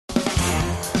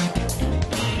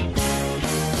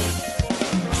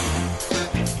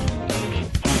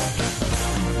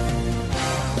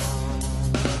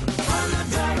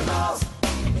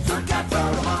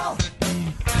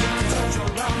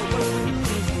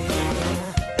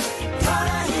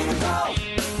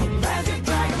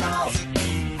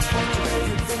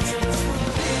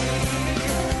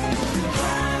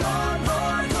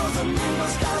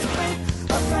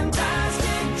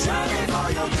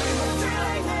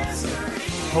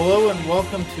Hello and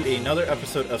welcome to another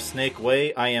episode of Snake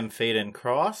Way. I am Faden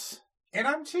Cross. And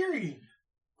I'm Chyry.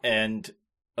 And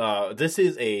this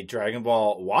is a Dragon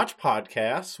Ball Watch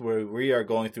podcast where we are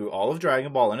going through all of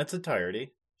Dragon Ball in its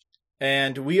entirety.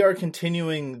 And we are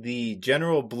continuing the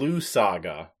General Blue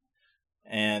saga.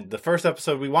 And the first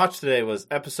episode we watched today was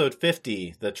episode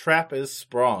 50, The Trap is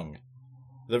Sprung.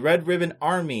 The Red Ribbon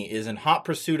Army is in hot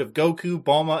pursuit of Goku,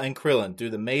 Bulma, and Krillin through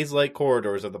the maze-like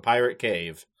corridors of the Pirate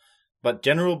Cave. But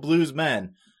General Blue's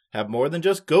men have more than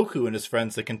just Goku and his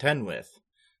friends to contend with.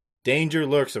 Danger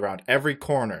lurks around every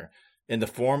corner in the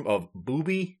form of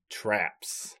booby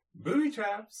traps. Booby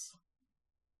traps.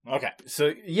 Okay,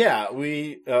 so yeah,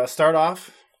 we start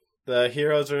off. The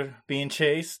heroes are being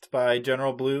chased by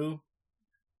General Blue.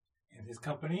 And his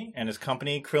company.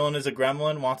 Krillin is a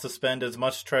gremlin, wants to spend as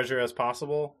much treasure as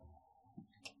possible.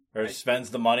 Or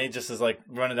spends the money just as, like,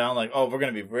 running down, like, oh, we're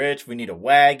going to be rich. We need a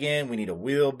wagon. We need a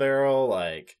wheelbarrow.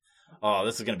 Like, oh,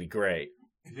 this is going to be great.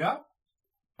 Yeah.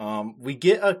 We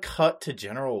get a cut to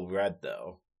General Red,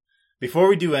 though. Before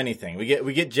we do anything, we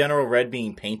get General Red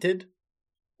being painted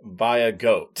by a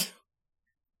goat.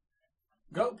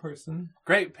 Goat person.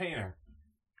 Great painter.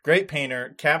 Great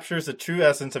painter. Captures the true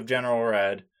essence of General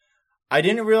Red. I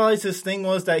didn't realize his thing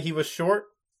was that he was short.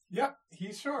 Yep,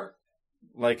 he's short.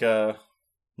 Like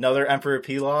another Emperor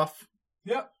Pilaf.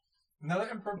 Yep, another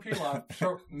Emperor Pilaf.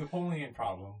 Short Napoleon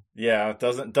problem. Yeah,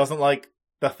 doesn't like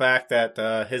the fact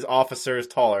that his officer is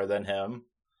taller than him.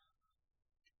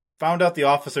 Found out the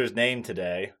officer's name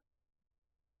today.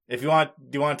 If you want,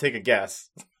 do you want to take a guess?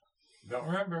 Don't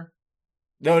remember.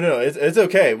 No, it's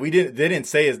okay. They didn't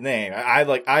say his name.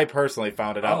 I personally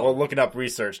found it out while looking up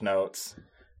research notes.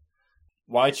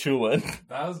 Why Chulin?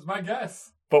 That was my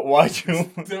guess. But why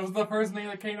Chulin? That was the first name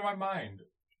that came to my mind.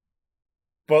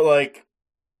 But, like,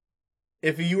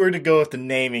 if you were to go with the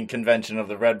naming convention of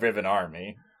the Red Ribbon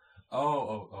Army.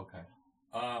 Oh,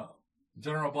 okay.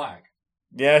 General Black.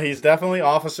 Yeah, he's definitely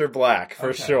Officer Black,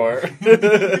 for sure.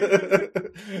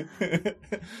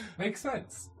 Makes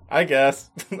sense. I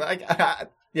guess.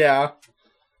 Yeah.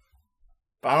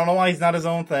 But I don't know why he's not his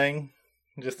own thing.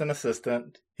 Just an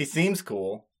assistant. He seems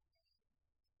cool.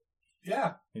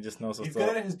 Yeah. He just knows what's up. He's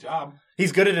good at his job.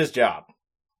 He's good at his job.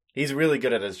 He's really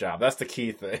good at his job. That's the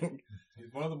key thing.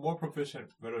 He's one of the more proficient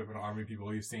Red Ribbon Army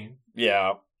people you've seen.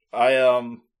 Yeah.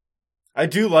 I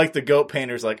do like the goat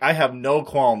painters. Like, I have no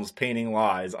qualms painting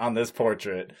lies on this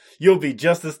portrait. You'll be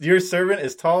just as... Your servant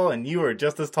is tall, and you are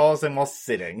just as tall as him while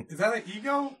sitting. Is that an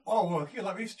ego? Oh, well, here,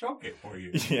 let me stroke it for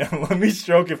you. Yeah, let me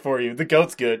stroke it for you. The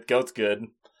goat's good.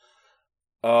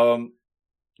 Oh,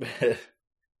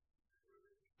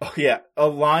 yeah. A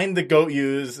line the goat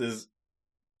uses is...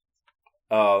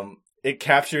 it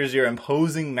captures your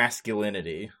imposing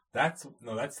masculinity. That's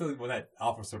the one that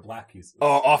Officer Black uses. Oh,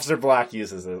 Officer Black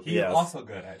uses it. He's also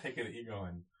good at taking an ego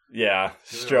and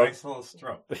stroke. A nice little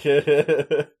stroke.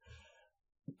 Goku,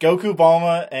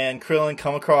 Bulma, and Krillin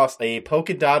come across a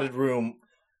polka dotted room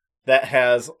that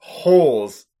has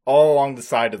holes all along the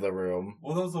side of the room.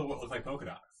 Well, those are what look like polka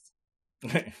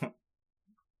dots.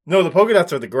 No, the polka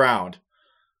dots are the ground.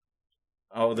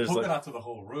 Oh, there's polka dots are the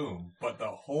whole room, but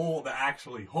the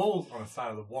actually holes on the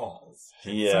side of the walls.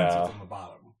 Yeah. Sensors on the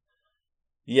bottom.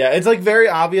 Yeah, it's like very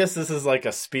obvious this is like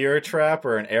a spear trap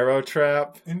or an arrow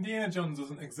trap. Indiana Jones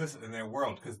doesn't exist in their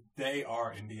world because they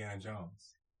are Indiana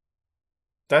Jones.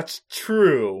 That's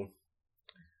true.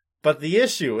 But the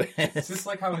issue is... It's just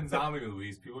like how in zombie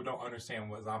movies, people don't understand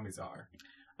what zombies are.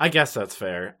 I guess that's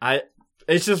fair.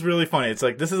 It's just really funny. It's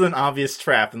like, this is an obvious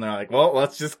trap, and they're like, well,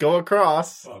 let's just go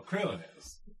across. Well, Krillin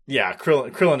is. Yeah,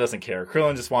 Krillin doesn't care.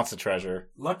 Krillin just wants the treasure.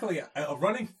 Luckily, a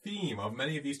running theme of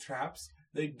many of these traps,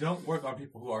 they don't work on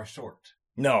people who are short.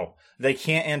 No, they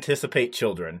can't anticipate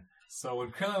children. So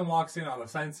when Krillin walks in on the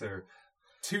sensor,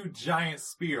 two giant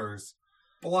spears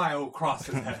fly across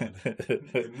his head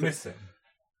and miss him.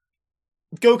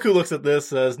 Goku looks at this,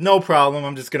 says, no problem,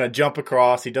 I'm just going to jump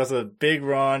across. He does a big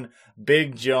run,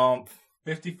 big jump.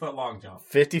 50-foot long jump.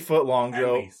 50-foot long jump.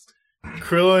 At least.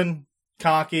 Krillin,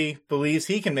 cocky, believes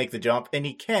he can make the jump, and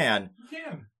he can. He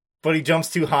can. But he jumps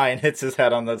too high and hits his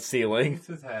head on the ceiling. Hits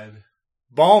his head.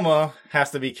 Bulma has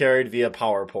to be carried via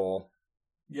power pole.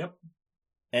 Yep.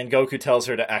 And Goku tells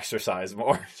her to exercise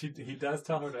more. He does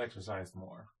tell her to exercise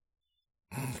more.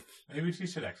 Maybe she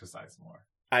should exercise more.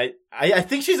 I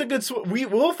think she's a good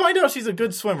we'll find out she's a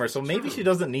good swimmer, so maybe she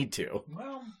doesn't need to.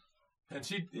 Well, and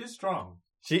she is strong.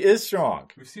 She is strong.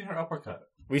 We've seen her uppercut.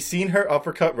 We've seen her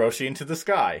uppercut Roshi into the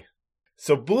sky.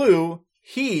 So Blue,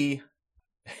 he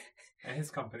and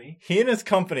his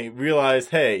company realize,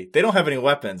 hey, they don't have any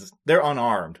weapons. They're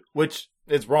unarmed, which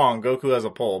is wrong. Goku has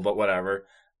a pole, but whatever.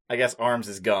 I guess arms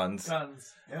his guns.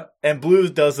 Guns. Yep. And Blue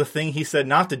does the thing he said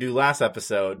not to do last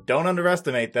episode. Don't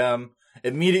underestimate them.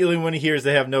 Immediately when he hears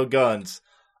they have no guns,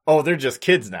 oh, they're just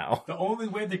kids now. The only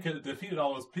way they could have defeated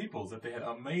all those people is if they had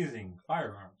amazing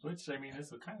firearms, which, I mean,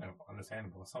 is a kind of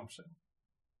understandable assumption.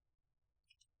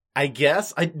 I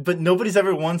guess. But nobody's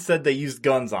ever once said they used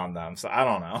guns on them, so I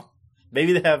don't know.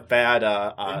 Maybe they have bad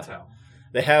Intel.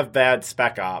 They have bad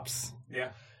spec ops.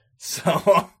 Yeah.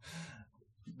 So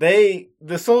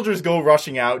the soldiers go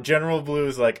rushing out. General Blue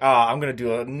is like, I'm going to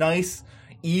do a nice,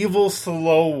 evil,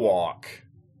 slow walk.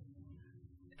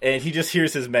 And he just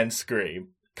hears his men scream.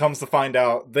 Comes to find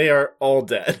out they are all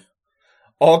dead.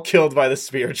 All killed by the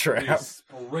spear trap. They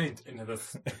sprint into the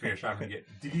spear trap and get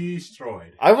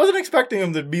destroyed. I wasn't expecting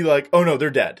them to be like, oh no, they're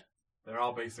dead. They're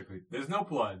all basically... There's no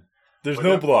blood. There's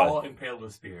no blood. They're all impaled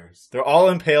with spears. They're all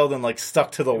impaled and like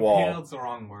stuck to the wall. Impaled's the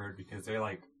wrong word because they're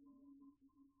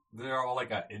all like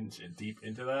an inch deep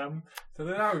into them. So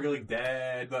they're not really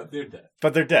dead, but they're dead.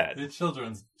 But they're dead. The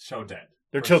children show dead.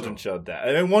 Their children showed dead.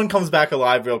 And then one comes back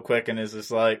alive real quick and is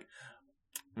just like,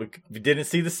 we didn't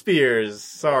see the spears.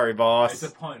 Sorry, boss.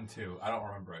 It's a pun, too. I don't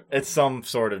remember it. It's some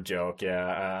sort of joke, yeah.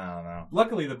 I don't know.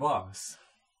 Luckily, the boss.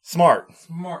 Smart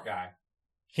guy.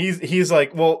 He's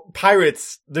like, well,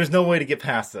 pirates, there's no way to get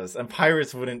past this. And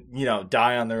pirates wouldn't,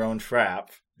 die on their own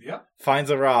trap. Yep. Finds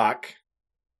a rock,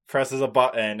 presses a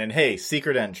button, and hey,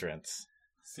 secret entrance.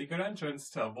 Secret entrance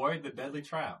to avoid the deadly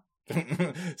trap.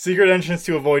 Secret entrance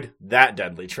to avoid that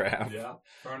deadly trap. Yeah,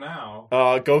 for now.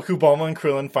 Goku, Bulma, and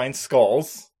Krillin find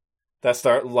skulls that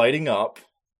start lighting up.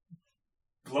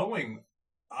 Glowing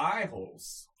eye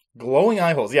holes. Glowing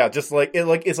eye holes, yeah, just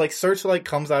it's like searchlight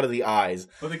comes out of the eyes.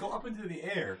 But they go up into the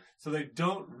air, so they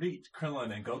don't reach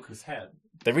Krillin and Goku's head.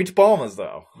 They reach Bulma's,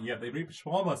 though. Yeah, they reach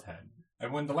Bulma's head.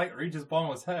 And when the light reaches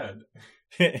Bulma's head...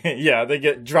 yeah, they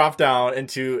get dropped down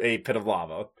into a pit of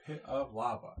lava. Pit of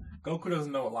lava. Goku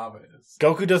doesn't know what lava is.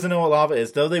 Goku doesn't know what lava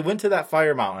is, though they went to that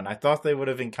fire mountain. I thought they would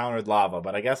have encountered lava,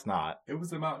 but I guess not. It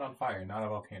was a mountain on fire, not a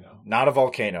volcano. Not a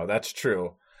volcano, that's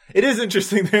true. It is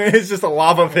interesting, there is just a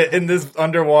lava pit in this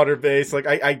underwater base. Like,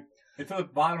 It's at the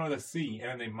bottom of the sea,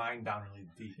 and they mine down really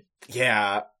deep.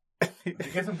 Yeah. They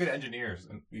get some good engineers,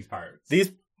 in these pirates.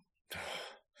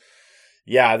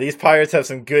 Yeah, these pirates have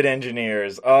some good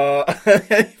engineers.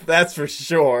 That's for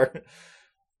sure.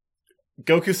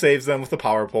 Goku saves them with the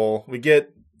power pole. We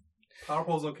get... Power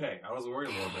pole's okay. I was worried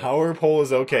a little bit. Power pole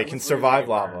is okay. Can survive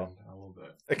lava. A little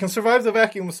bit. It can survive the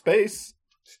vacuum of space.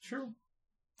 It's true.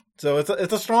 So it's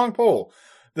a strong pole.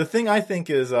 The thing I think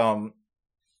is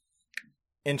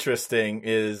interesting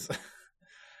is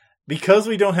because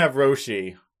we don't have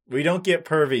Roshi, we don't get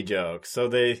pervy jokes. So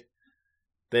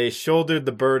they shouldered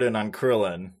the burden on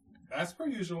Krillin. As per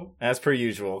usual.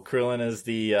 Krillin is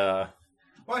the...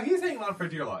 Well, he's hanging on for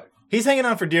dear life. He's hanging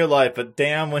on for dear life, but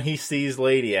damn when he sees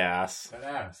lady ass. That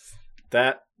ass.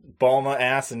 That Bulma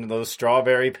ass and those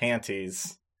strawberry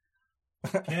panties.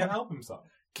 Can't help himself.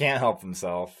 Can't help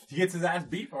himself. He gets his ass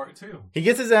beat for it, too. He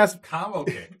gets his ass... Combo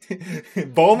kicked.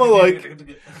 Bulma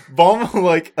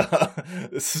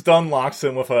stun locks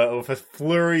him with a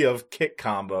flurry of kick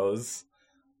combos.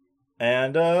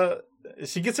 And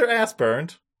she gets her ass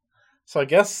burned. So I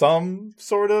guess some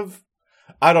sort of,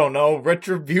 I don't know,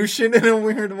 retribution in a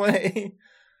weird way.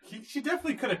 She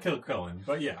definitely could have killed Krillin,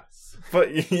 but yes.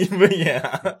 But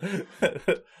yeah.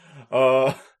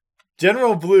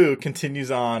 General Blue continues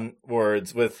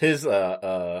onwards with his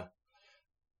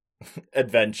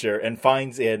adventure and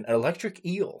finds an electric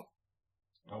eel.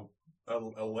 Oh,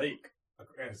 a lake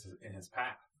in his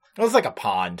path. It was like a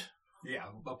pond. Yeah,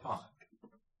 a pond.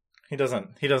 He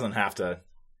doesn't have to.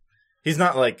 He's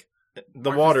not like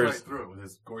the Marches water's right through it with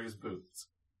his gorgeous boots.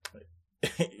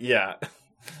 Yeah.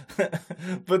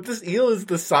 But this eel is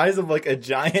the size of like a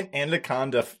giant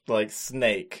anaconda like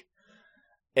snake.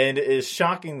 And it is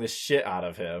shocking the shit out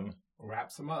of him.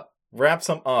 Wraps him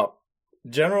up.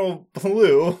 General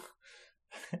Blue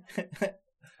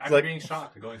After being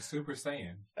shocked, going Super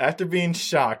Saiyan. After being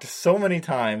shocked so many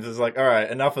times, is like,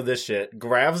 alright, enough of this shit.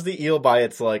 Grabs the eel by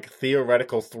its like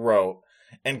theoretical throat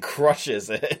and crushes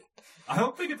it. I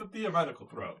don't think it's a theoretical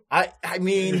throat. I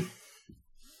mean,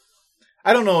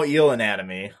 I don't know eel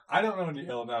anatomy. I don't know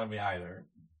eel anatomy either.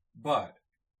 But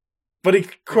he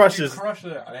crushes. If you crush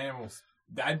an animal,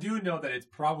 I do know that it's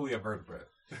probably a vertebrate.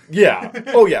 Yeah.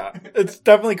 Oh yeah. It's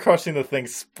definitely crushing the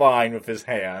thing's spine with his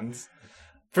hands.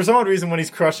 For some odd reason, when he's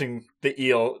crushing the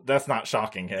eel, that's not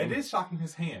shocking him. It is shocking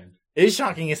his hand. It is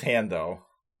shocking his hand, though.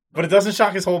 But it doesn't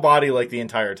shock his whole body like the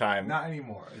entire time. Not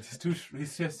anymore. He's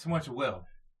just too much will.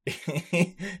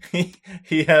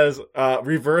 He has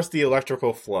reversed the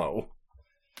electrical flow.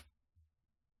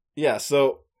 Yeah,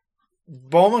 so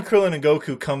Bulma, Krillin, and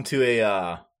Goku come to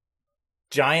a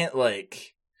giant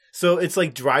lake. So it's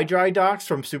like dry docks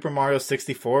from Super Mario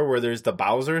 64 where there's the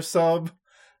Bowser sub.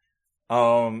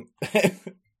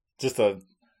 Just a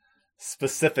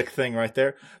specific thing right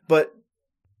there. But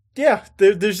yeah,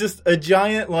 there's just a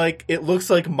giant, like, it looks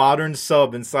like modern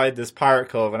sub inside this Pirate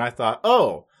Cove. And I thought,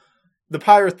 oh, the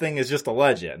pirate thing is just a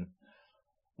legend.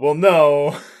 Well,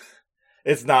 no,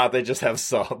 it's not. They just have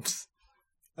subs.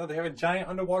 No, they have a giant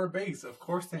underwater base. Of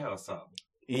course they have a sub.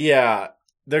 Yeah,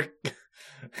 they're...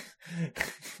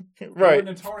 Right. They were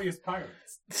notorious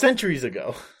pirates. Centuries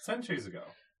ago.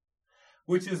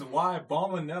 Which is why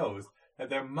Bulma knows that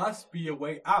there must be a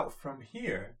way out from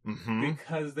here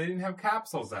because they didn't have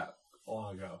capsules that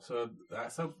long ago. So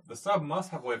the sub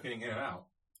must have a way of getting in and out.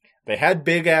 They had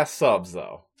big-ass subs,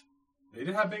 though. They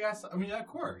did have big-ass... I mean, yeah, of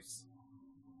course.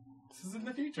 This is in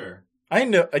the future. I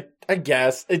know, I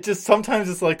guess. It just, sometimes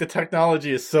it's like the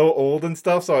technology is so old and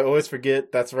stuff, so I always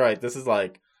forget, that's right, this is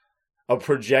like a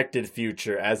projected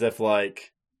future, as if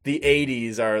like the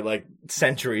 80s are like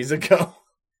centuries ago.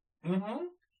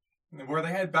 Where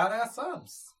they had badass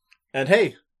subs. And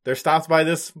hey, they're stopped by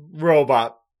this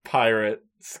robot pirate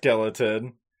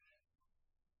skeleton.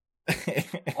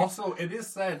 Also, it is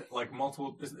said, like,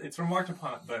 multiple... It's remarked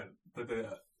upon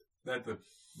that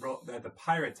the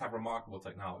pirates have remarkable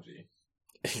technology.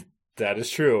 That is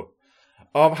true.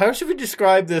 How should we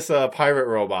describe this pirate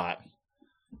robot?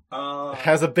 It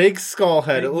has a big skull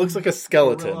head. It looks like a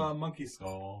skeleton. Gorilla monkey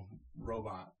skull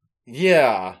robot.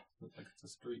 Yeah. Looks like it's a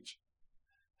screech.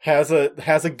 Has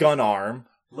a gun arm.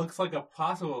 Looks like a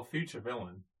possible future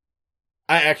villain.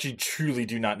 I actually truly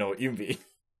do not know what you mean.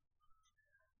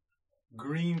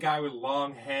 Green guy with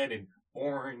long head and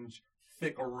orange,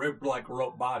 thick, rib-like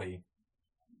rope body.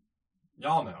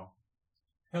 Y'all know.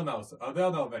 He'll know.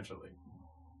 They'll know eventually.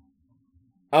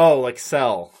 Oh, like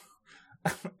Cell.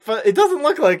 But it doesn't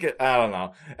look like it. I don't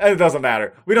know. It doesn't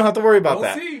matter. We don't have to worry about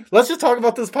that. See. Let's just talk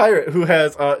about this pirate who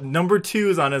has number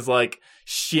 2s on his like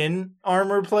shin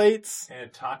armor plates. And a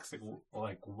toxic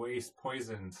like waste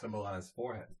poison symbol on his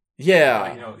forehead.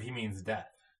 Yeah. He means death.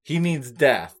 He means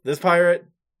death. This pirate,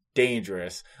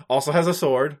 dangerous. Also has a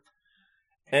sword.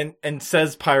 And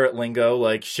says pirate lingo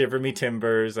like shiver me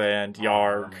timbers and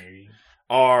yarg.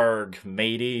 Arg,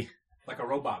 matey. Like a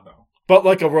robot, though. But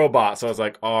like a robot, so it's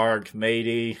like, arg,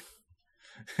 matey.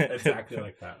 Exactly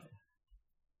like that.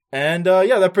 And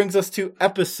that brings us to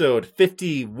episode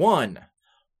 51.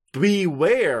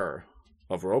 Beware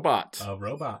of robot.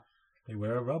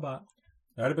 Beware of robot.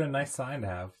 That would have been a nice sign to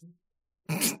have.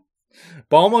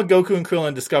 Bulma, Goku, and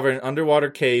Krillin discover an underwater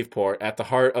cave port at the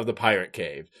heart of the Pirate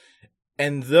Cave.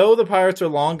 And though the pirates are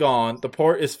long gone, the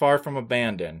port is far from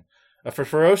abandoned. A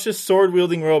ferocious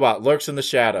sword-wielding robot lurks in the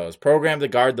shadows, programmed to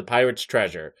guard the pirates'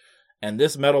 treasure. And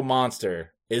this metal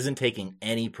monster isn't taking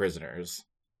any prisoners.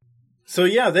 So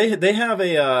yeah, they have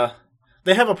a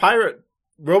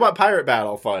robot pirate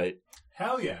battle fight.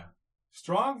 Hell yeah.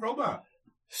 Strong robot.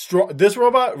 This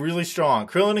robot, really strong.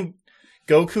 Krillin and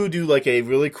Goku do like a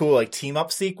really cool like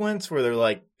team-up sequence where they're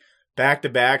like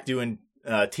back-to-back doing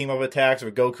team-up attacks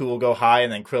where Goku will go high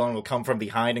and then Krillin will come from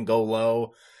behind and go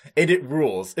low. And it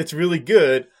rules. It's really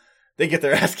good. They get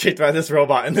their ass kicked by this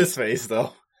robot in this phase,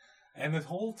 though. And this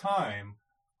whole time,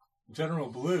 General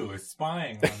Blue is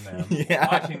spying on them,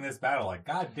 watching this battle like,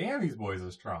 God damn, these boys are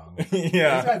strong. These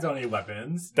guys don't need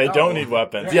weapons. They don't need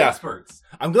weapons. They're experts.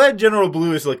 I'm glad General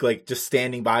Blue is like just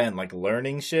standing by and like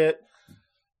learning shit.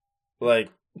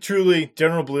 Like, truly,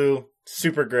 General Blue,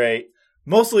 super great.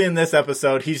 Mostly in this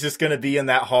episode, he's just going to be in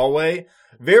that hallway,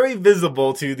 very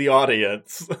visible to the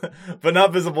audience, but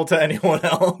not visible to anyone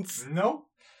else. Nope.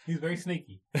 He's very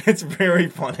sneaky. It's very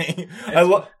funny. I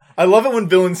love it when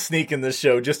villains sneak in this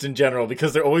show, just in general,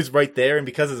 because they're always right there, and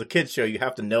because it's a kid's show, you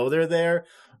have to know they're there.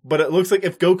 But it looks like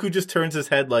if Goku just turns his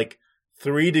head like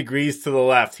 3 degrees to the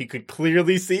left, he could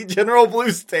clearly see General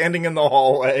Blue standing in the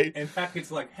hallway. In fact,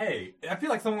 it's like, hey, I feel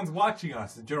like someone's watching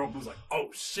us, and General Blue's like, oh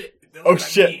shit. Oh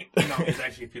shit. No, he's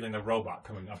actually feeling the robot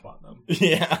coming up on them.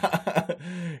 Yeah.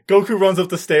 Goku runs up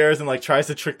the stairs and like tries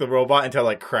to trick the robot into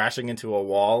like crashing into a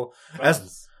wall.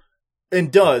 Does.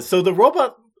 So the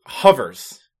robot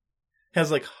hovers.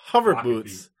 Has like hover rocket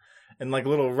boots feet. And like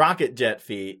little rocket jet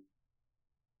feet.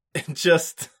 And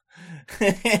just...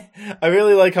 I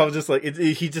really like how just like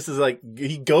he just is like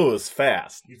he goes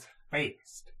fast. He's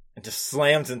fast and just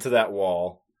slams into that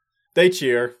wall. They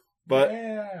cheer, but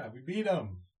yeah, we beat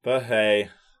him. But hey,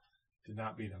 did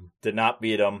not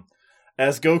beat him.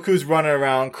 As Goku's running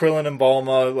around, Krillin and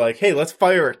Bulma like, hey, let's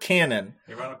fire a cannon.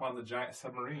 They run up on the giant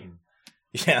submarine.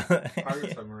 Yeah,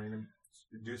 pirate submarine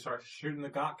and do start shooting the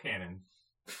got cannon.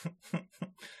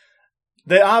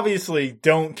 They obviously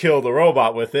don't kill the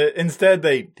robot with it. Instead,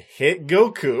 they hit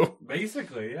Goku.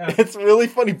 Basically, yeah. It's really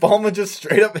funny. Bulma just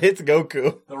straight up hits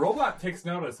Goku. The robot takes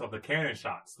notice of the cannon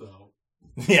shots, though.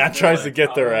 Yeah, tries to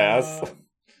get their ass.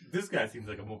 This guy seems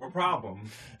like a problem.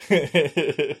 They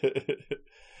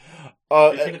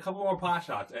take a couple more pot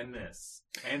shots and miss.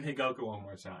 And hit Goku one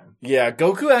more time. Yeah,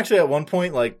 Goku actually at one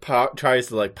point tries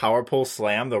to power pull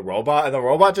slam the robot, and the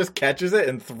robot just catches it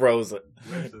and throws it.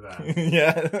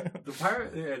 Yeah.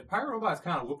 The pirate robot's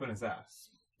kind of whooping his ass.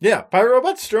 Yeah, pirate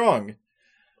robot's strong.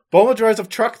 Bulma drives a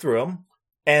truck through him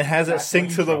and has it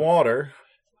sink to the water.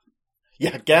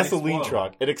 Yeah, gasoline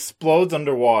truck. It explodes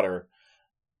underwater.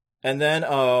 And then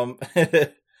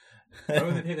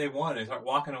they won and start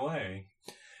walking away.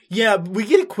 Yeah, we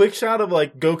get a quick shot of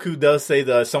Goku does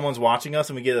say someone's watching us,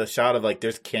 and we get a shot of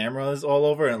there's cameras all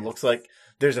over, and it looks like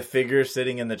there's a figure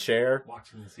sitting in the chair.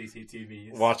 Watching the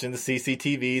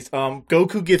CCTVs.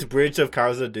 Goku gets Bridge of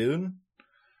Khazad-dûm.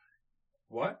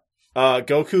 What?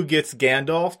 Goku gets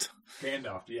Gandalfed.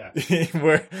 Gandalf, yeah.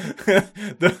 Where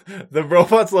the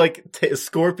robot's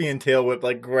scorpion tail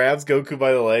whip grabs Goku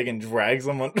by the leg and drags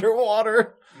him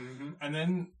underwater. Mm-hmm. And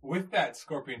then with that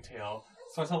scorpion tail,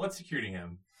 starts electrocuting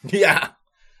him. Yeah.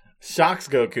 Shocks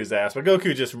Goku's ass, but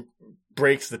Goku just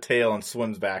breaks the tail and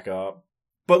swims back up.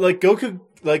 But Goku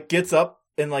gets up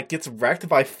and gets wrecked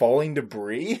by falling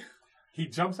debris. He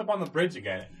jumps up on the bridge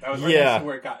again. That was right next to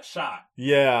where it got shot.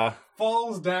 Yeah.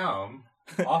 Falls down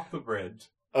off the bridge.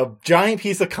 A giant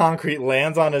piece of concrete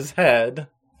lands on his head.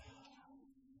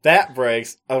 That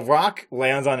breaks. A rock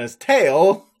lands on his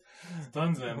tail.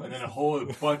 Stuns him, and then a whole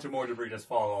bunch of more debris just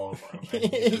fall all over him.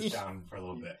 And he's just down for a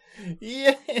little bit.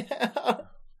 Yeah.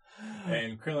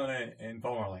 And Krillin and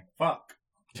Bulma are like, fuck.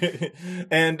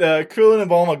 And Krillin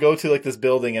and Bulma go to this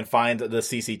building and find the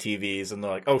CCTVs, and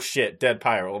they're like, oh shit, dead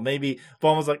pirate. Well, maybe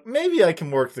Bulma's like, maybe I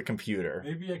can work the computer.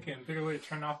 Maybe I can figure a way to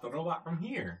turn off the robot from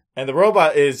here. And the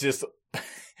robot is just...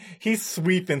 He's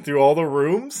sweeping through all the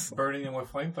rooms. Burning them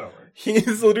with flamethrower.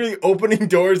 He's literally opening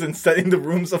doors and setting the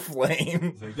rooms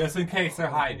aflame. So just in case they're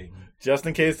hiding. Just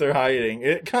in case they're hiding.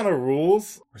 It kind of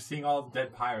rules. We're seeing all the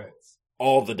dead pirates.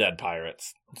 All the dead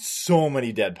pirates. So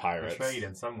many dead pirates. Betrayed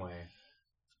in some way.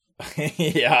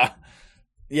 Yeah.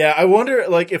 Yeah, I wonder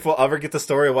if we'll ever get the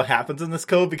story of what happens in this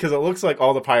cove, because it looks like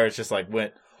all the pirates just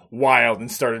went wild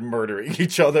and started murdering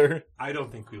each other. I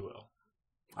don't think we will.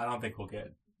 I don't think we'll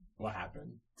get what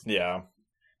happened. Yeah.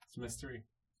 It's a mystery.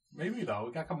 Maybe, though.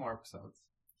 We got a couple more episodes.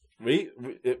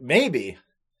 Maybe.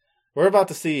 We're about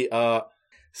to see.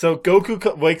 So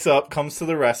Goku wakes up, comes to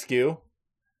the rescue,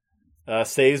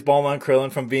 saves Bulma and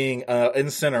Krillin from being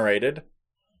incinerated,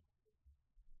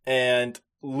 and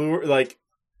the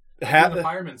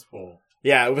fireman's pole.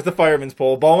 Yeah, with the fireman's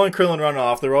pole. Bulma and Krillin run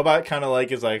off. The robot kind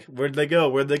of is where'd they go?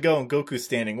 Where'd they go? And Goku's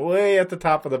standing way at the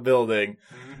top of the building.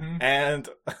 Mm-hmm. And...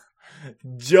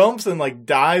 jumps and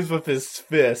dives with his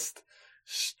fist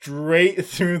straight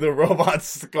through the robot's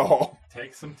skull.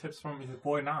 Take some tips from your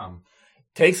boy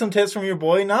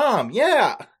Nam.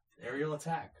 Yeah. Aerial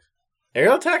attack.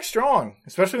 Aerial attack strong,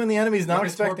 especially when the enemy's not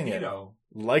expecting it.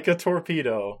 Like a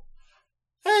torpedo.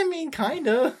 I mean,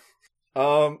 kinda.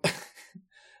 Throughout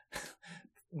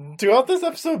this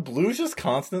episode, Blue's just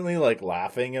constantly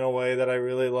laughing in a way that I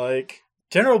really like.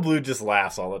 General Blue just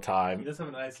laughs all the time. He does have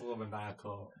a nice little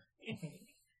maniacal.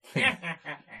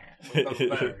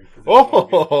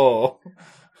 Oh,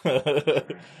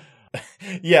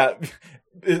 yeah,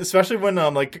 especially when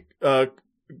Bulma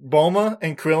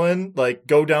and Krillin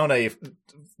go down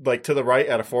to the right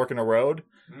at a fork in a road,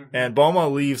 mm-hmm. and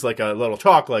Bulma leaves a little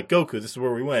talk Goku, this is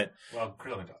where we went. Well,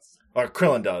 Krillin does. Or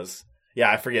Krillin does. Yeah,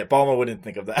 I forget. Bulma wouldn't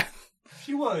think of that.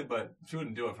 She would, but she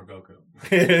wouldn't do it for Goku.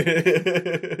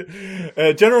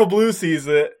 General Blue sees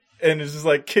it and is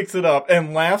just kicks it up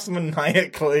and laughs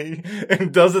maniacally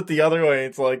and does it the other way.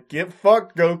 It's get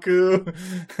fucked, Goku.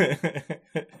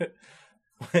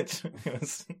 Which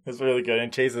is really good,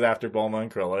 and chases after Bulma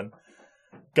and Krillin.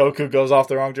 Goku goes off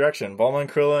the wrong direction. Bulma and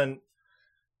Krillin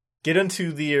get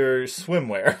into their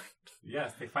swimwear.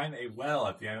 Yes, they find a well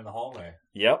at the end of the hallway.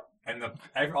 Yep. And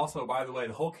also, by the way,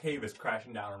 the whole cave is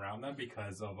crashing down around them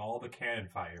because of all the cannon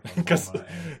fire from Bulma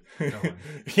and Krillin.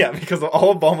 Yeah, because of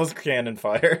all of Bulma's cannon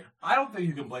fire. I don't think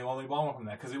you can blame only Bulma from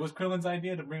that, because it was Krillin's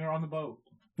idea to bring her on the boat.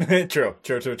 True.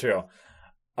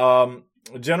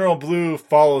 General Blue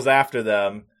follows after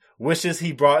them, wishes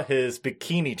he brought his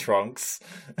bikini trunks,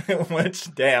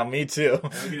 which, damn, me too.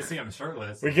 And we get to see him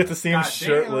shirtless. We get to see him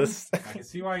shirtless. Damn, I can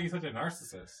see why he's such a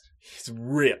narcissist. He's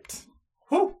ripped.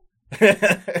 Whew.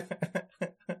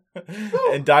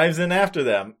 And dives in after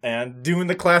them and doing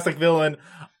the classic villain,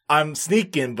 I'm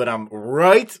sneaking, but I'm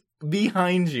right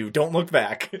behind you. Don't look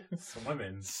back.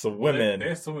 Swimming. Swimming.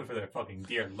 They're swimming for their fucking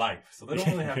dear life, so they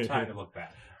don't really have time to look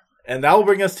back. And that will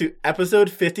bring us to episode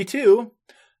 52,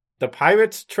 The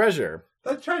Pirate's Treasure.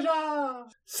 The treasure!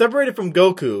 Separated from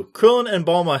Goku, Krillin and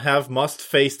Bulma must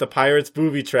face the pirates'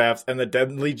 booby traps and the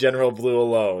deadly General Blue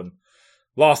alone.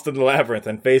 Lost in the labyrinth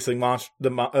and facing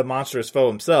a monstrous foe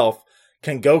himself,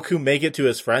 can Goku make it to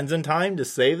his friends in time to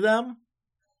save them?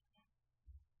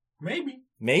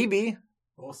 Maybe.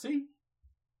 We'll see.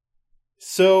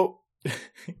 So,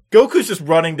 Goku's just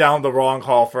running down the wrong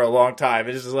hall for a long time.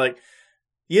 It's just like,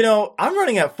 I'm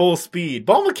running at full speed.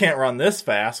 Bulma can't run this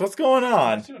fast. What's going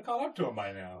on? I should have caught up to him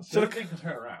by now. Doesn't think to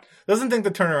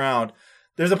turn around.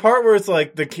 There's a part where it's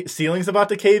like the ceiling's about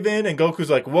to cave in, and Goku's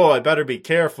like, whoa, I better be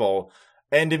careful.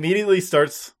 And immediately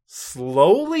starts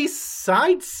slowly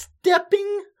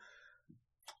sidestepping.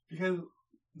 Because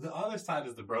the other side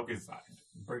is the breaking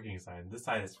side. This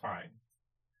side is fine.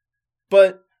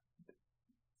 But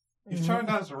he's trying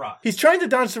to dodge the rocks. He's trying to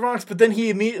dodge the rocks, but then he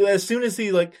immediately, as soon as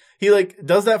he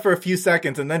does that for a few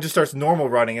seconds, and then just starts normal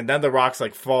running, and then the rocks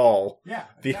fall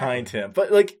behind him.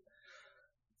 But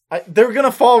they were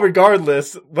gonna fall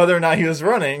regardless whether or not he was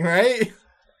running, right?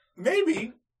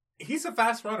 Maybe. He's a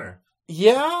fast runner.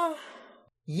 Yeah.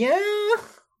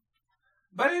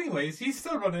 But anyways, he's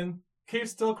still running.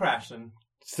 Cave's still crashing.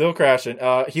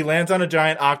 He lands on a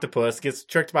giant octopus, gets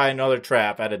tricked by another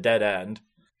trap at a dead end.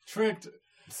 Saved?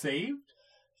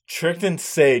 Tricked and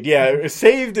saved. Yeah,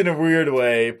 saved in a weird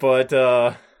way, but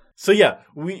so yeah,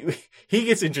 he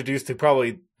gets introduced to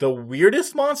probably the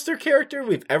weirdest monster character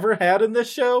we've ever had in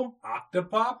this show.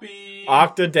 Octopoppy.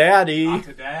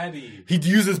 Octodaddy. He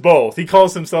uses both. He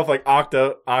calls himself like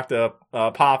Octopoppy,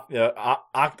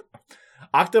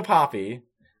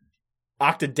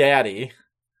 Octodaddy.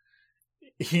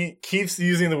 He keeps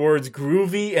using the words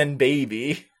groovy and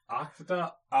baby.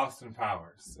 Austin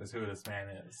Powers is who this man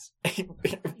is.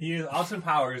 He is Austin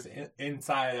Powers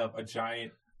inside of a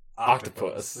giant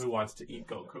octopus who wants to eat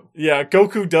Goku. Yeah,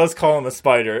 Goku does call him a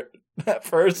spider at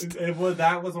first.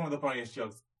 That was one of the funniest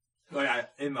jokes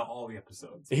in all the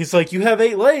episodes. He's like, you have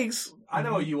 8 legs. I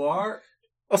know what you are.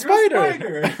 A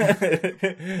spider.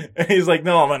 And he's like,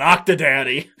 no, I'm an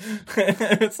Octodaddy.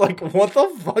 It's like, what the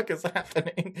fuck is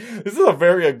happening? This is a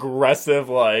very aggressive,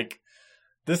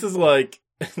 this is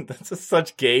that's just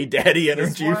such gay daddy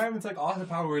energy. This time it's like Austin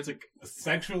Powers, like a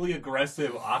sexually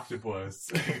aggressive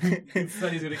octopus.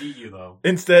 Instead, he's gonna eat you, though.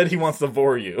 Instead, he wants to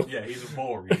vor you. Yeah, he's a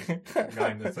vory.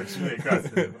 Kind of sexually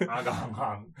aggressive.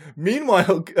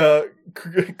 Meanwhile,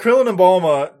 Krillin and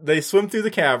Bulma, they swim through the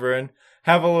cavern,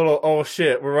 have a little, oh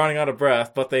shit, we're running out of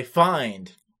breath, but they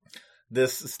find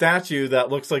this statue that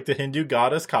looks like the Hindu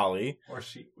goddess Kali. Or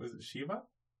was it Shiva?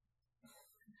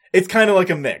 It's kind of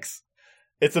like a mix.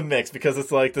 It's a mix because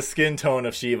it's like the skin tone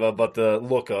of Shiva, but the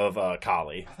look of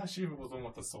Kali. I thought Shiva was the one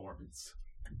with the swords.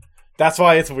 That's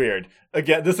why it's weird.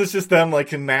 Again, this is just them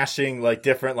mashing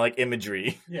different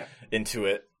imagery into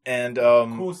it. And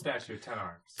cool statue, 10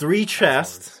 arms. 3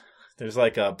 chests. There's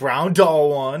a brown doll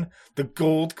one, the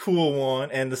gold cool one,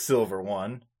 and the silver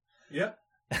one. Yep.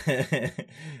 They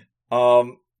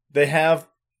have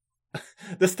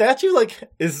the statue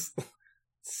is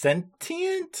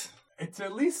sentient. It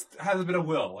at least has a bit of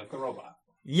will, like the robot.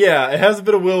 Yeah, it has a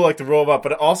bit of will like the robot,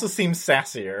 but it also seems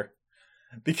sassier.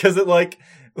 Because it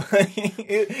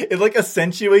it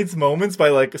accentuates moments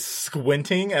by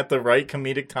squinting at the right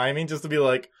comedic timing just to be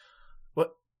like,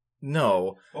 what?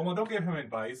 No. Well, don't give him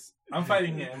advice. I'm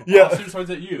fighting him. Yeah. I'll shoot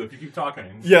swords at you if you keep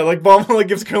talking. Yeah, Bulma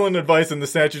gives Krillin advice and the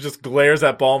statue just glares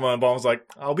at Bulma and Bulma's like,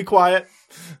 I'll be quiet.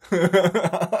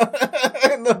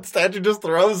 And the statue just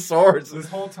throws swords. This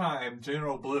whole time,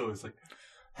 General Blue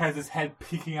has his head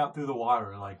peeking out through the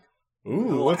water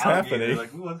ooh, what's happening?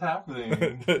 Ooh, what's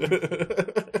happening?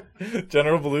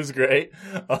 General Blue's great.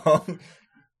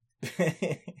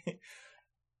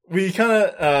 We kind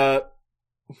of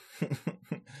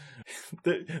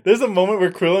there's a moment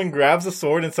where Krillin grabs a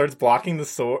sword and starts blocking the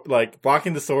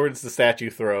swords the statue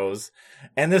throws,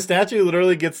 and the statue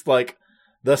literally gets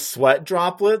the sweat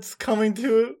droplets coming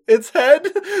to its head.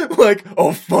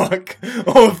 Oh fuck,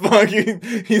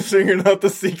 he's figuring out the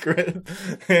secret,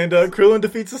 and Krillin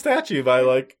defeats the statue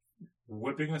by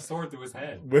whipping a sword through his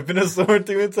head. Whipping a sword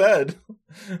through its head.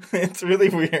 It's really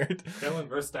weird. Krillin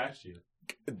versus statue.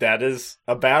 That is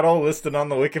a battle listed on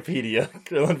the Wikipedia.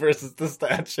 Krillin versus the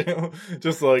statue.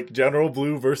 Just like General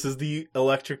Blue versus the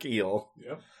electric eel.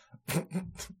 Yep.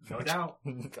 No doubt.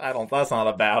 That's not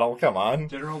a battle. Come on.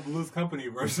 General Blue's company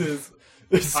versus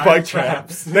Spike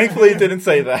Traps. Thankfully it didn't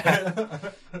say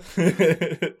that.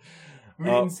 We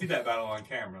didn't see that battle on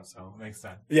camera, so it makes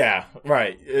sense. Yeah,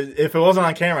 right. If it wasn't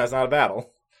on camera, it's not a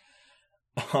battle.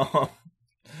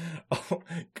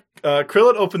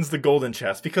 Krillin opens the golden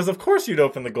chest, because of course you'd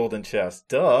open the golden chest.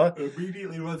 Duh.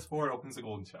 Immediately runs forward, opens the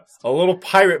golden chest. A little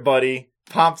pirate buddy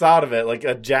pops out of it like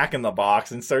a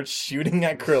jack-in-the-box and starts shooting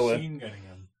at Krillin. Machine gunning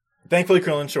him. Thankfully,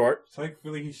 Krillin's short.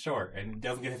 Thankfully, he's short and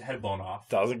doesn't get his head blown off.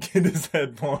 Doesn't get his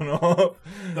head blown off.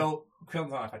 Though,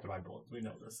 Krillin's not affected by bullets. We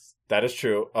know this. That is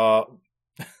true.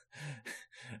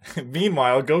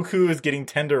 Meanwhile, Goku is getting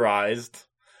tenderized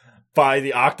by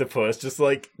the octopus, just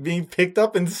like being picked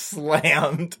up and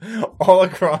slammed all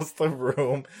across the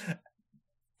room.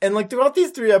 And like throughout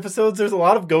these 3 episodes, there's a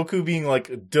lot of Goku being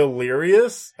like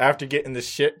delirious after getting the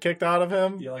shit kicked out of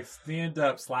him. Yeah, like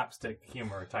stand-up slapstick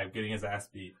humor type, getting his ass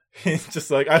beat. He's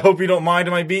just like, I hope you don't mind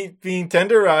my being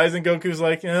tenderized. And Goku's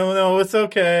like, no, it's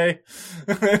okay.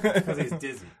 Because he's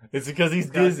dizzy. It's because he's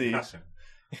dizzy. Concussion.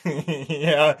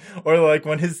 Yeah, or like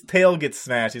when his tail gets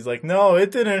smashed, he's like, no,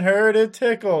 it didn't hurt, it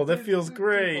tickled, it feels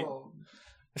great.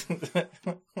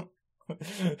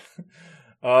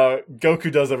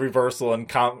 Goku does a reversal and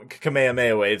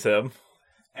Kamehameha waves him.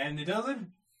 And it doesn't,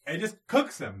 it just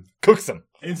cooks him.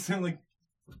 Instantly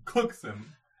cooks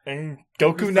him. And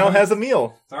Goku now has a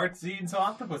meal. Starts eating some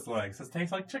octopus legs. It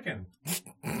tastes like chicken.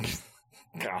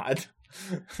 God.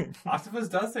 Octopus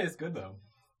does taste good though.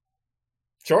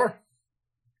 Sure.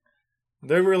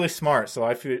 They're really smart, so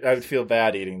I would feel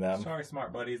bad eating them. Sorry,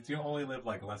 smart buddies. You only live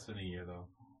like less than a year, though.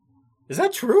 Is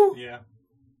that true? Yeah.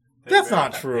 That's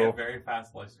not true. They have very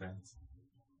fast lifespans.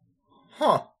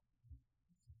 Huh.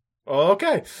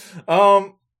 Okay.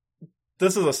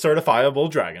 This is a certifiable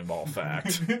Dragon Ball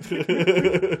fact.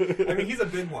 I mean, he's a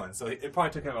big one, so it probably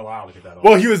took him a while to get that over.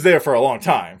 Well, he was there for a long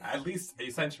time. At least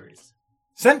 8 centuries.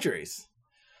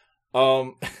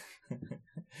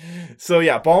 So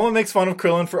yeah, Bulma makes fun of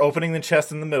Krillin for opening the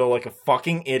chest in the middle like a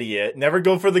fucking idiot. Never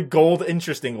go for the gold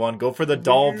interesting one. Go for the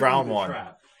dull brown one.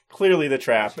 Trap. Clearly the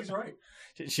trap. She's right.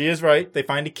 She is right. They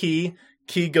find a key.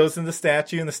 Key goes in the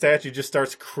statue, and the statue just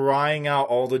starts crying out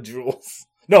all the jewels.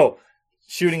 No,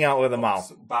 shooting out with a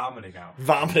mouth.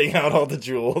 Vomiting out all the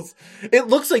jewels. It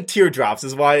looks like teardrops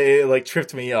is why it like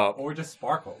tripped me up. Or just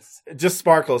sparkles. Just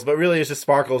sparkles, but really it's just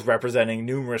sparkles representing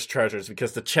numerous treasures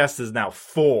because the chest is now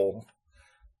full.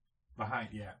 Behind,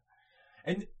 yeah.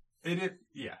 And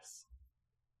yes.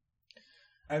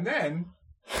 And then...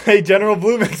 Hey, General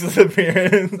Blue makes his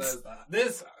appearance.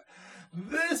 Says,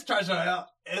 this treasure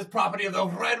is property of the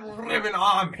Red Ribbon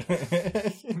Army.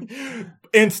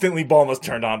 Instantly, Bulma's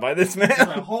turned on by this man.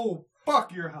 Like, oh,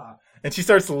 fuck, you're hot. And she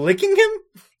starts licking him?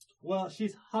 Well,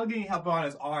 she's hugging up on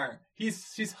his arm.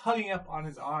 She's hugging up on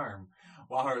his arm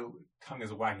while her tongue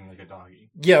is wagging like a doggy.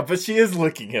 Yeah, but she is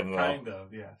licking him, though. Kind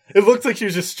of, yeah. It looks like she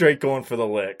was just straight going for the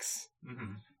licks.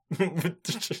 Mm-hmm.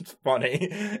 Which is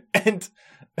funny. And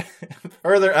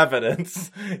further evidence,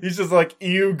 he's just like,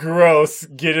 ew, gross,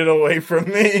 get it away from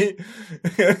me.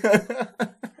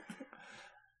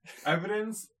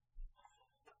 Evidence?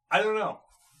 I don't know.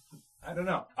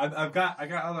 I've got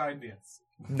other ideas.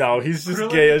 No, he's just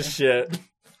Krillin? gay as shit.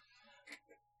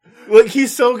 Like,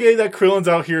 he's so gay that Krillin's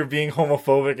out here being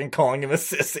homophobic and calling him a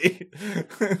sissy.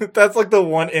 That's like the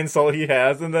one insult he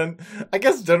has. And then I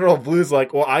guess General Blue's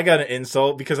like, well, I got an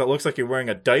insult because it looks like you're wearing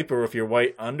a diaper with your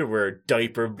white underwear,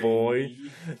 diaper boy.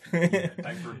 Yeah,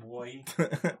 diaper boy.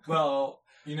 Well,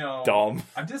 dumb.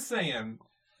 I'm just saying,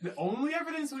 the only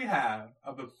evidence we have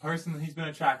of the person that he's been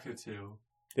attracted to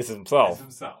is himself.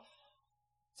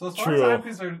 So as far as I'm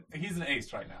concerned, he's an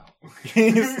ace right now.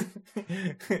 Because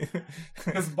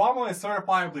Bulma is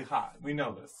certifiably hot. We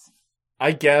know this.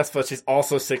 I guess, but she's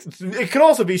also 6. It could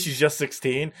also be she's just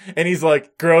 16, and he's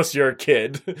like, gross, you're a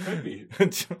kid. Could be.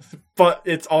 But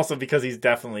it's also because he's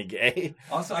definitely gay.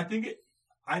 Also, I think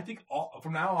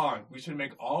from now on, we should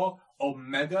make all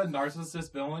Omega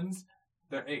narcissist villains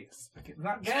their ace. They're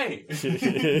not gay.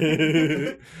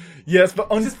 Yes, but...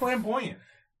 It's just flamboyant.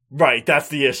 Right, that's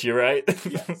the issue, right?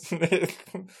 Yes.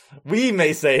 We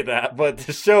may say that, but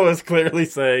the show is clearly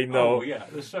saying no. Oh, yeah,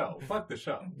 the show. Fuck the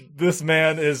show. This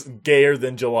man is gayer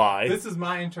than July. This is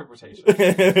my interpretation.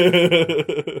 This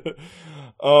is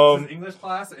English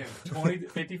class in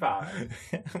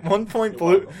 2055. One point,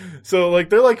 Blue... So, like,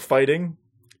 they're, like, fighting,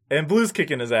 and Blue's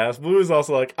kicking his ass. Blue is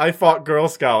also like, I fought Girl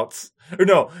Scouts. Or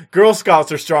no, Girl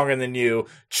Scouts are stronger than you.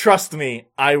 Trust me,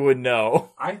 I would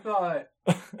know. I thought...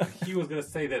 he was going to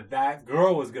say that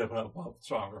girl was going to put up a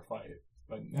stronger fight.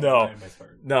 But no. I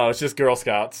misheard. No, it's just Girl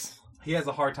Scouts. He has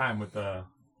a hard time with the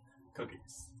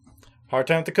cookies. Hard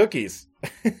time with the cookies.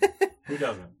 Who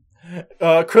doesn't?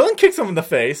 Krillin kicks him in the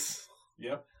face.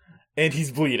 Yep. And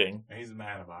he's bleeding. And he's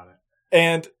mad about it.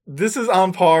 And this is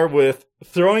on par with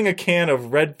throwing a can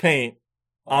of red paint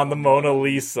on the Mona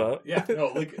Lisa. Yeah, no,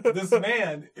 like, this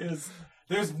man is...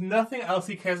 There's nothing else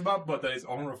he cares about but his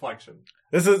own reflection.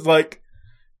 This is like...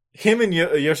 Him and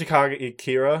Yoshikage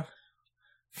Kira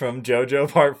from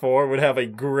JoJo Part 4 would have a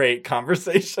great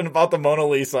conversation about the Mona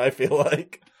Lisa, I feel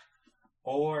like.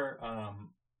 Or,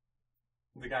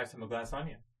 the guy from the Glass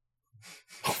Onion.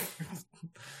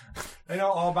 They know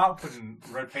all about putting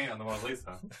red paint on the Mona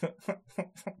Lisa.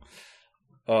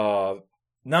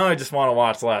 Now I just want to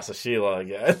watch Last of Sheila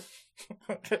again.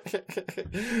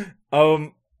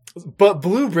 But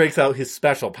Blue breaks out his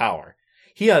special power.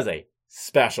 He has a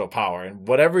special power, and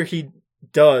whatever he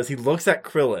does, he looks at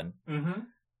Krillin. Mm-hmm.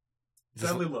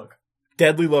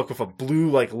 Deadly look with a blue,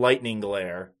 like, lightning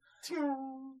glare.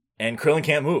 And Krillin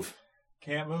can't move.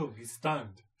 Can't move. He's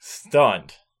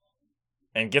stunned.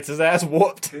 And gets his ass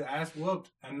whooped.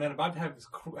 And then about to have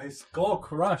his skull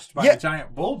crushed by a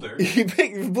giant boulder.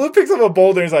 Blue picks up a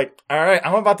boulder and he's like, alright,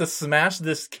 I'm about to smash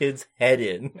this kid's head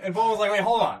in. And Bulma's like, wait,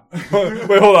 hold on.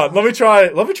 Hold on. Let me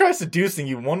try seducing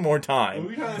you one more time.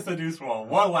 Let me try to seduce one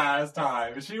last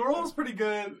time. She rolls pretty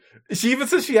good. She even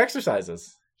says she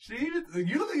exercises.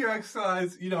 You look at your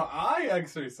exercise, I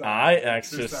exercise. I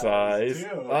exercise.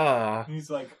 Too. He's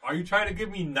like, are you trying to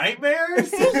give me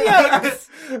nightmares? Yes!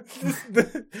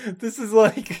 This is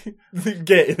like,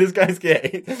 gay. This guy's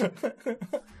gay.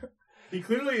 He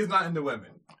clearly is not into women.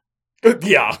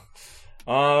 Yeah.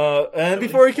 And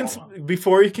before he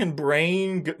can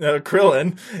brain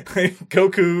Krillin,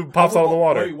 Goku pops out of the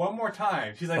water. Wait, one more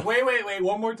time. She's like, wait,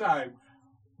 one more time.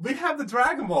 We have the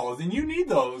Dragon Balls, and you need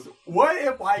those. What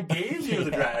if I gave you the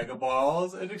Dragon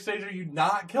Balls in exchange for you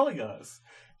not killing us?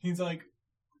 He's like,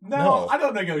 no. I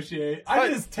don't negotiate. I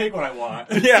just take what I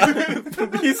want. Yeah.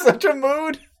 He's such a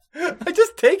mood. I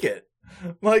just take it.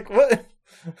 Like, what?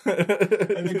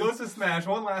 And it goes to smash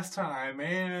one last time,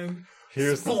 and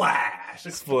here's splash!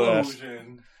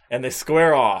 Explosion. And they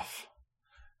square off.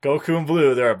 Goku and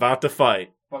Blue, they're about to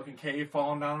fight. Fucking cave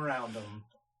falling down around them.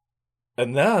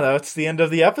 And now that's the end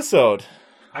of the episode.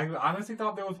 I honestly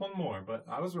thought there was one more, but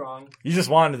I was wrong. You just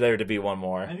wanted there to be one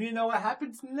more. And you know what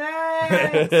happens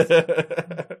next?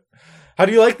 How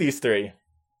do you like these three?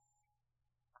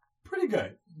 Pretty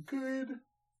good.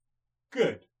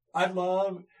 Good. I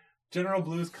love General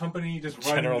Blue's company just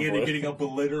running in and getting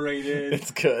obliterated.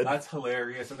 It's good. That's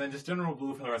hilarious. And then just General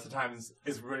Blue for the rest of the time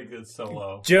is really good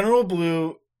solo. General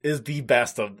Blue is the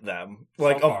best of them.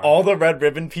 Like, of all the Red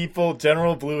Ribbon people,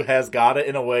 General Blue has got it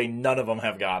in a way none of them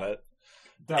have got it.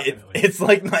 Definitely. It's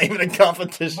like not even a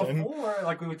competition. Before,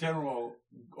 like with General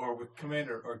or with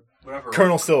Commander or whatever.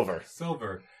 Colonel Silver.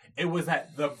 It was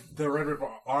that the Red Ribbon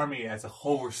Army as a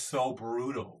whole were so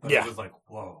brutal. That It was like,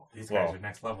 whoa, these guys are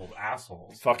next level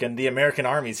assholes. Fucking the American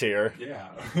Army's here.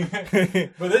 Yeah.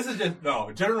 But this is just,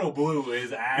 no, General Blue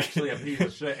is actually a piece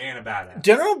of shit and a badass.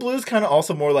 General Blue's kind of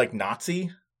also more like Nazi.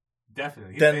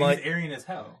 Definitely. He's Aryan as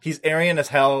hell. He's Aryan as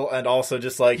hell, and also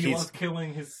just like he loves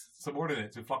killing his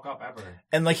subordinates who fuck up ever.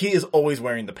 And like he is always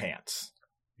wearing the pants.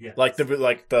 Yeah. Like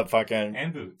the fucking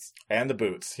and boots. And the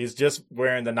boots. He's just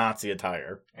wearing the Nazi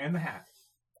attire. And the hat.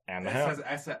 And the hat.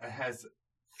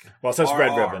 Well, it says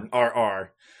Red Ribbon.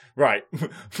 RR. Right. Big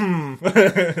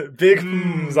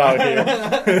hmms out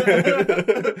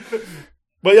here.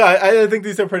 But yeah, I think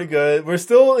these are pretty good. We're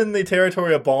still in the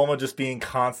territory of Bulma just being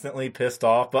constantly pissed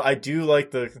off, but I do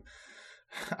like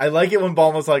I like it when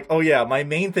Bulma's like, oh yeah, my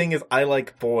main thing is I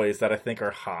like boys that I think are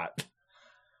hot.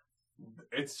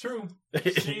 It's true.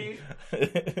 She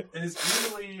is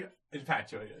easily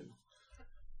infatuated.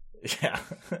 Yeah.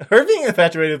 Her being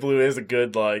infatuated with Blue is a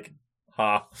good, like,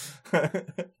 ha.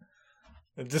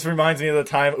 It just reminds me of the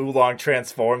time Oolong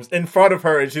transforms in front of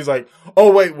her and she's like,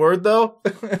 oh wait, word though?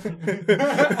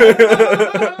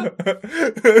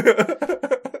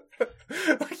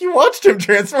 Like, you watched him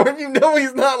transform, you know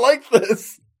he's not like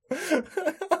this.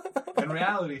 In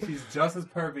reality, she's just as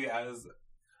pervy as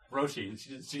Roshi.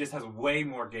 She just has way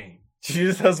more game. She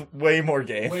just has way more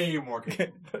game. Way more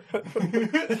game.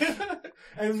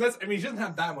 And she doesn't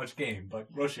have that much game,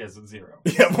 but Roshi has 0.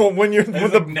 Yeah, well, when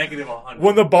the negative 100.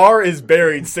 When the bar is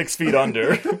buried 6 feet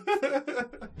under.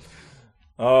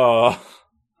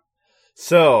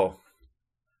 So,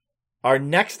 our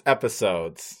next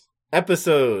episodes.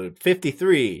 Episode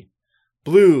 53,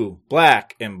 Blue,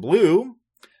 Black, and Blue.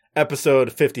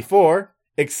 Episode 54,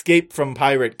 Escape from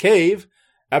Pirate Cave.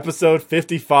 Episode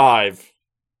 55,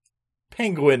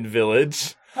 Penguin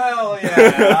Village. Hell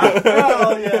yeah.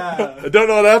 Hell yeah. I don't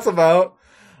know what that's about.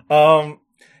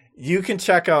 You can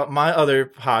check out my other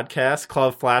podcast,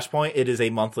 Club Flashpoint. It is a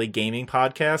monthly gaming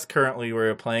podcast. Currently,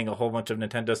 we're playing a whole bunch of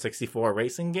Nintendo 64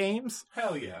 racing games.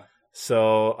 Hell yeah.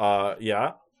 So,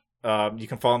 yeah. You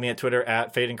can follow me at Twitter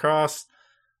at Faden Cross.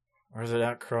 Or is it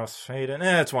at Cross Faden?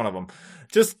 It's one of them.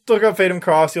 Just look up Faden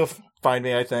Cross. You'll find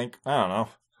me, I think. I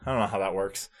don't know how that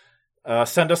works.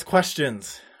 Send us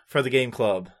questions for the game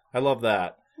club. I love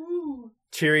that. Woo.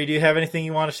 Chyry, do you have anything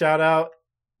you want to shout out?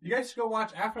 You guys should go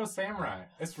watch Afro Samurai.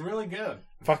 It's really good.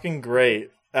 Fucking great.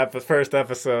 First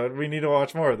episode. We need to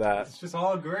watch more of that. It's just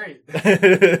all great.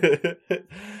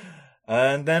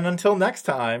 And then until next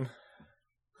time.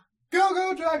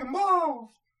 Go Dragon Ball!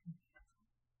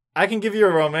 I can give you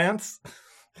a romance.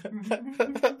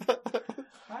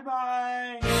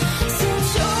 Bye-bye!